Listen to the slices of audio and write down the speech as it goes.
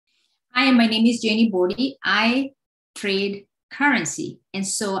Hi, my name is Jenny Bodie. I trade currency. And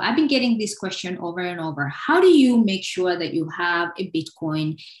so I've been getting this question over and over. How do you make sure that you have a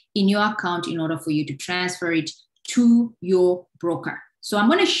Bitcoin in your account in order for you to transfer it to your broker? So I'm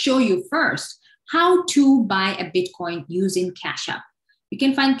going to show you first how to buy a Bitcoin using Cash App. You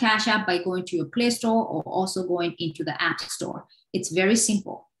can find Cash App by going to your Play Store or also going into the App Store. It's very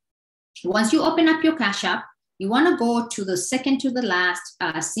simple. Once you open up your Cash App, you want to go to the second to the last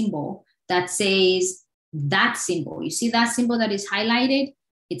symbol that says that symbol. You see that symbol that is highlighted?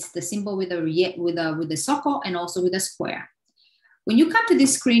 It's the symbol with a circle and also with a square. When you come to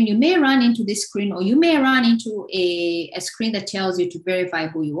this screen, you may run into this screen, or you may run into a screen that tells you to verify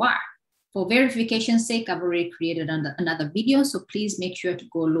who you are. For verification's sake, I've already created another video, so please make sure to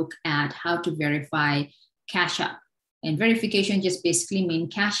go look at how to verify Cash App. And verification just basically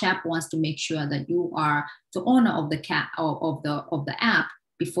means Cash App wants to make sure that you are the owner of the app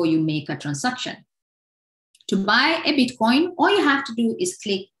before you make a transaction. To buy a Bitcoin, all you have to do is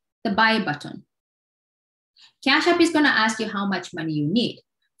click the buy button. Cash App is going to ask you how much money you need.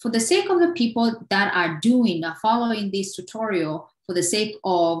 For the sake of the people that are following this tutorial for the sake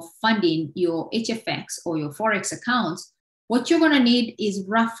of funding your HFX or your Forex accounts, what you're going to need is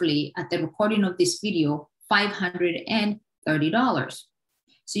roughly, at the recording of this video, $530.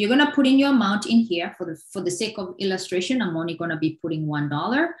 So you're going to put in your amount in here. For the sake of illustration, I'm only going to be putting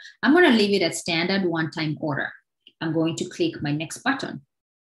 $1. I'm going to leave it at standard one-time order. I'm going to click my next button.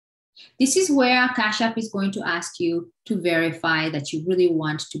 This is where Cash App is going to ask you to verify that you really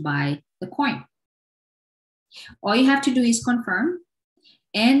want to buy the coin. All you have to do is confirm,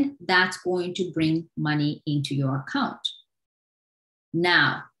 and that's going to bring money into your account.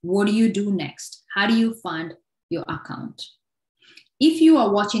 Now, what do you do next? How do you fund your account? If you are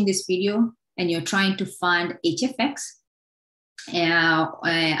watching this video and you're trying to fund HFX,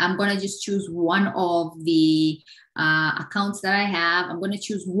 I'm going to just choose one of the accounts that I have. I'm going to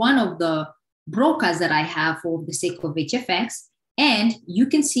choose one of the brokers that I have for the sake of HFX, and you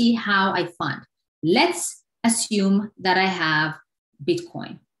can see how I fund. Let's assume that I have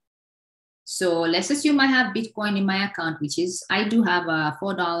Bitcoin. So let's assume I have Bitcoin in my account, which is, I do have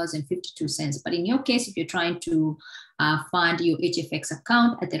 $4.52. But in your case, if you're trying to fund your HFX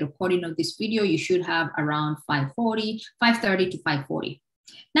account, at the recording of this video, you should have around $530 to $540.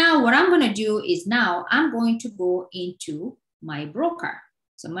 Now, what I'm going to do is now I'm going to go into my broker.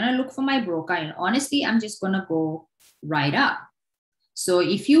 So I'm going to look for my broker, and honestly, I'm just going to go right up. So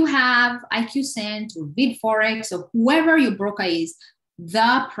if you have IQSend or VidForex or whoever your broker is,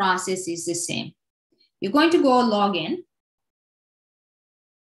 the process is the same. You're going to go log in.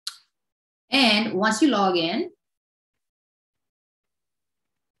 And once you log in,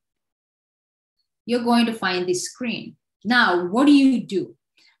 you're going to find this screen. Now, what do you do?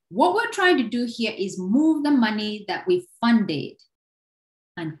 What we're trying to do here is move the money that we funded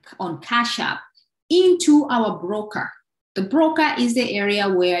on Cash App into our broker. The broker is the area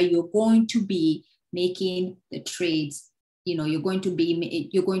where you're going to be making the trades. You're going to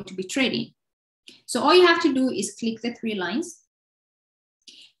be trading. So all you have to do is click the three lines,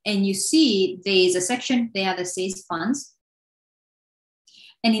 and you see there is a section there that says funds.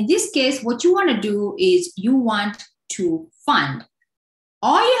 And in this case, what you want to do is you want to fund.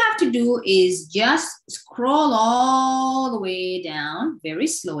 All you have to do is just scroll all the way down very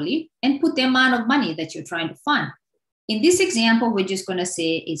slowly and put the amount of money that you're trying to fund. In this example, we're just going to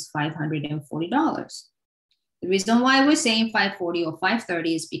say is $540. The reason why we're saying 540 or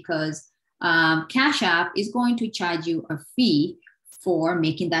 530 is because Cash App is going to charge you a fee for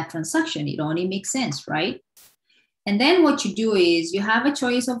making that transaction. It only makes sense, right? And then what you do is you have a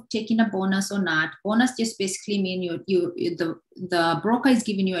choice of taking a bonus or not. Bonus just basically means the broker is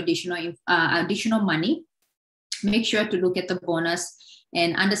giving you additional money. Make sure to look at the bonus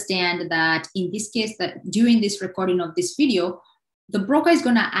and understand that in this case, that during this recording of this video, the broker is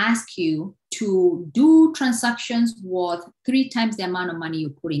going to ask you to do transactions worth 3 times the amount of money you're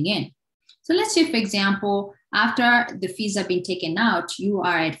putting in. So let's say, for example, after the fees have been taken out, you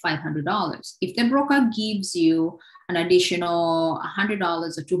are at $500. If the broker gives you an additional $100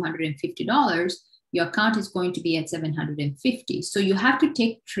 or $250, your account is going to be at $750. So you have to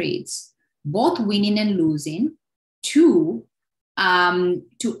take trades, both winning and losing, to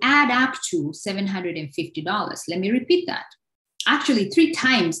add up to $750. Let me repeat that. Actually, 3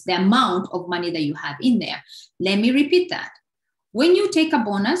 times the amount of money that you have in there. Let me repeat that. When you take a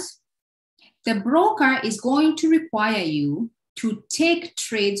bonus, the broker is going to require you to take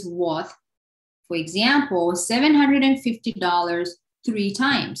trades worth, for example, $750 3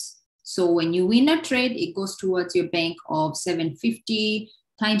 times. So when you win a trade, it goes towards your bank of $750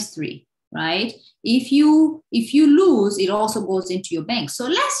 times 3, right? If you lose, it also goes into your bank. So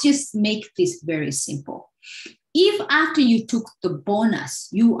let's just make this very simple. If after you took the bonus,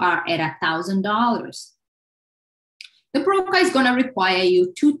 you are at $1,000, the broker is going to require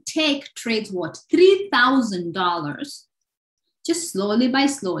you to take trades worth $3,000, just slowly by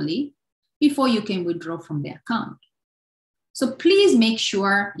slowly, before you can withdraw from the account. So please make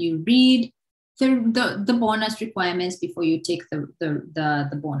sure you read the bonus requirements before you take the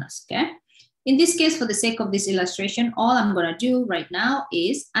bonus, okay? In this case, for the sake of this illustration, all I'm going to do right now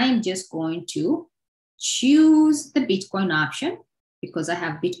is I'm just going to choose the Bitcoin option because I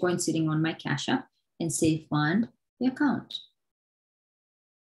have Bitcoin sitting on my Cash App and say fund the account.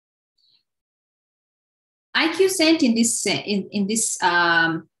 IQCent in this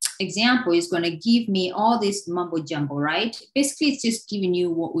example is going to give me all this mumbo jumbo, right? Basically, it's just giving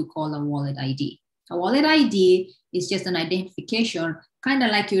you what we call a wallet ID. A wallet ID is just an identification, kind of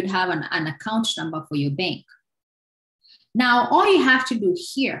like you'd have an account number for your bank. Now, all you have to do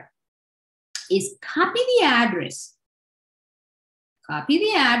here is copy the address. Copy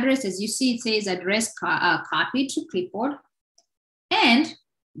the address. As you see, it says address copy to clipboard. And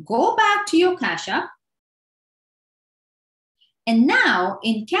go back to your Cash App. And now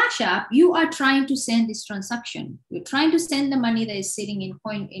in Cash App, you are trying to send this transaction. You're trying to send the money that is sitting in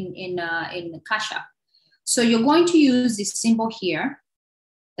Cash App. So you're going to use this symbol here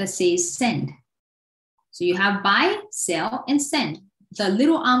that says send. So you have buy, sell, and send. The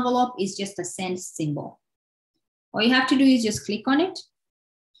little envelope is just a send symbol. All you have to do is just click on it.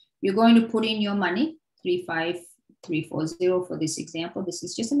 You're going to put in your money, 35340 for this example. This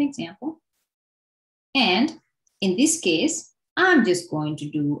is just an example. And in this case, I'm just going to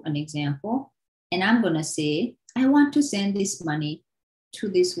do an example and I'm going to say, I want to send this money to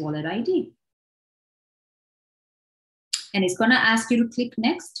this wallet ID. And it's going to ask you to click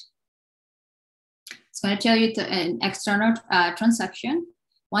next. It's going to tell you an external transaction.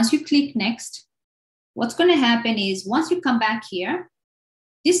 Once you click next, what's going to happen is once you come back here,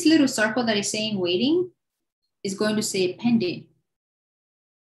 this little circle that is saying waiting is going to say pending.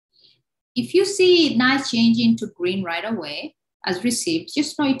 If you see it not changing to green right away as received,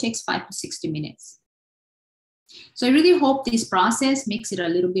 just know it takes 5 to 60 minutes. So I really hope this process makes it a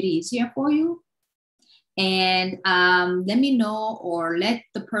little bit easier for you. And let me know or let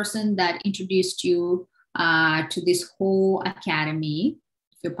the person that introduced you to this whole academy,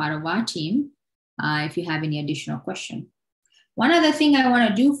 if you're part of our team, if you have any additional question. One other thing I want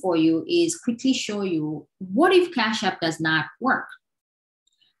to do for you is quickly show you what if Cash App does not work?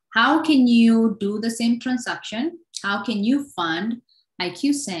 How can you do the same transaction? How can you fund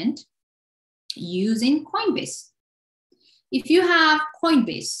IQCent using Coinbase? If you have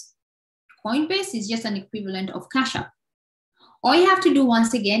Coinbase, Coinbase is just an equivalent of Cash App. All you have to do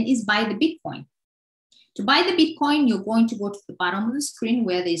once again is buy the Bitcoin. To buy the Bitcoin, you're going to go to the bottom of the screen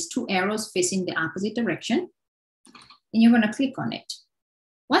where there's 2 arrows facing the opposite direction, and you're going to click on it.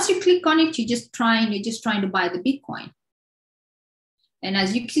 Once you click on it, you're just trying to buy the Bitcoin. And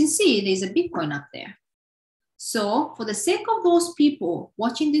as you can see, there's a Bitcoin up there. So for the sake of those people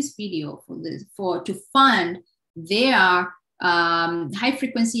watching this video to fund their high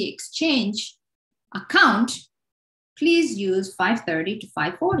frequency exchange account, please use 530 to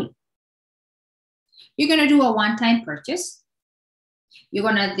 540. You're going to do a one-time purchase. It's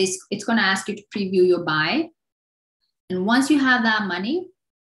going to ask you to preview your buy. And once you have that money,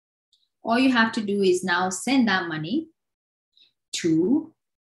 all you have to do is now send that money to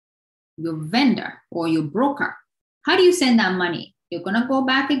your vendor or your broker. How do you send that money? You're going to go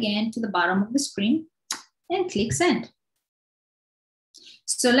back again to the bottom of the screen and click send.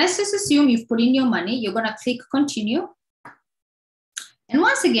 So let's just assume you've put in your money. You're going to click continue. And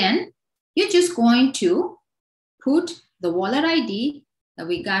once again, you're just going to put the wallet ID that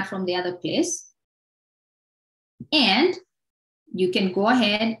we got from the other place. And you can go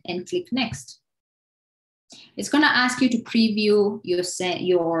ahead and click next. It's going to ask you to preview your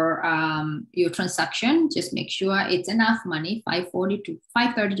transaction. Just make sure it's enough money, 530 to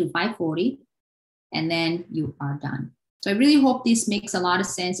 540, and then you are done. So I really hope this makes a lot of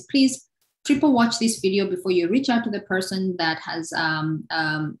sense. Please triple watch this video before you reach out to the person that has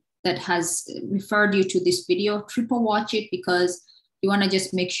referred you to this video. Triple watch it because you want to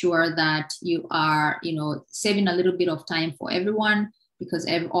just make sure that you are, saving a little bit of time for everyone because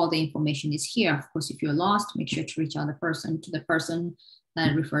all the information is here. Of course, if you're lost, make sure to reach out to the person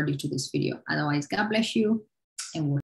that referred you to this video. Otherwise, God bless you and we'll